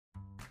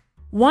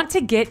Want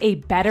to get a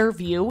better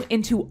view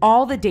into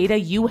all the data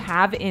you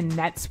have in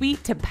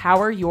NetSuite to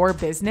power your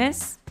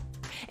business?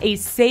 A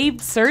saved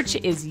search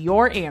is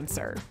your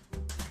answer.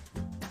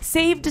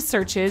 Saved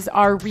searches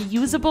are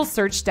reusable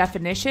search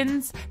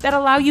definitions that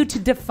allow you to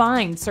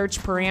define search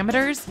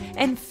parameters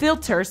and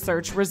filter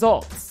search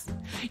results.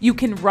 You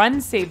can run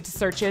saved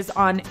searches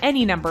on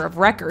any number of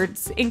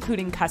records,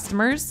 including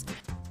customers,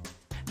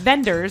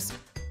 vendors,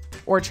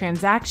 or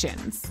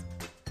transactions.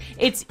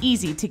 It's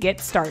easy to get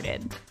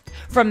started.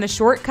 From the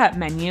shortcut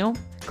menu,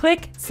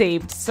 click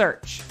Saved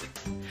Search.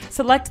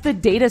 Select the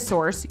data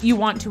source you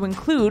want to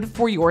include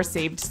for your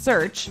saved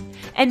search,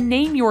 and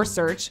name your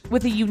search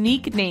with a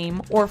unique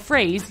name or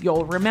phrase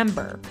you'll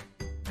remember.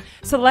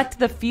 Select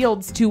the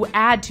fields to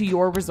add to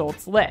your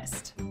results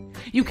list.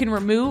 You can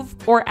remove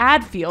or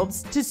add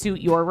fields to suit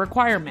your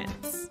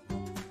requirements.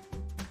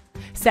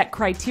 Set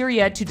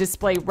criteria to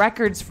display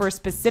records for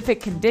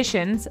specific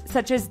conditions,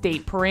 such as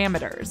date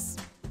parameters.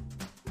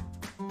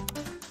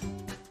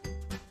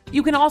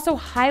 You can also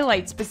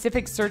highlight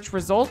specific search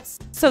results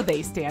so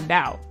they stand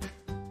out.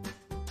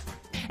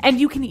 And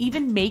you can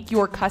even make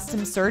your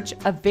custom search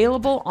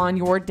available on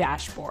your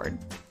dashboard.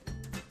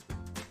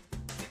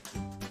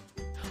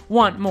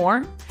 Want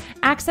more?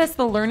 Access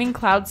the Learning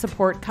Cloud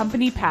Support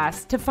Company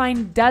Pass to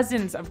find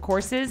dozens of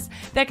courses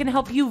that can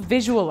help you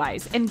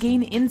visualize and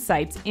gain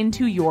insights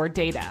into your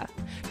data.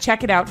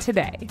 Check it out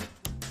today.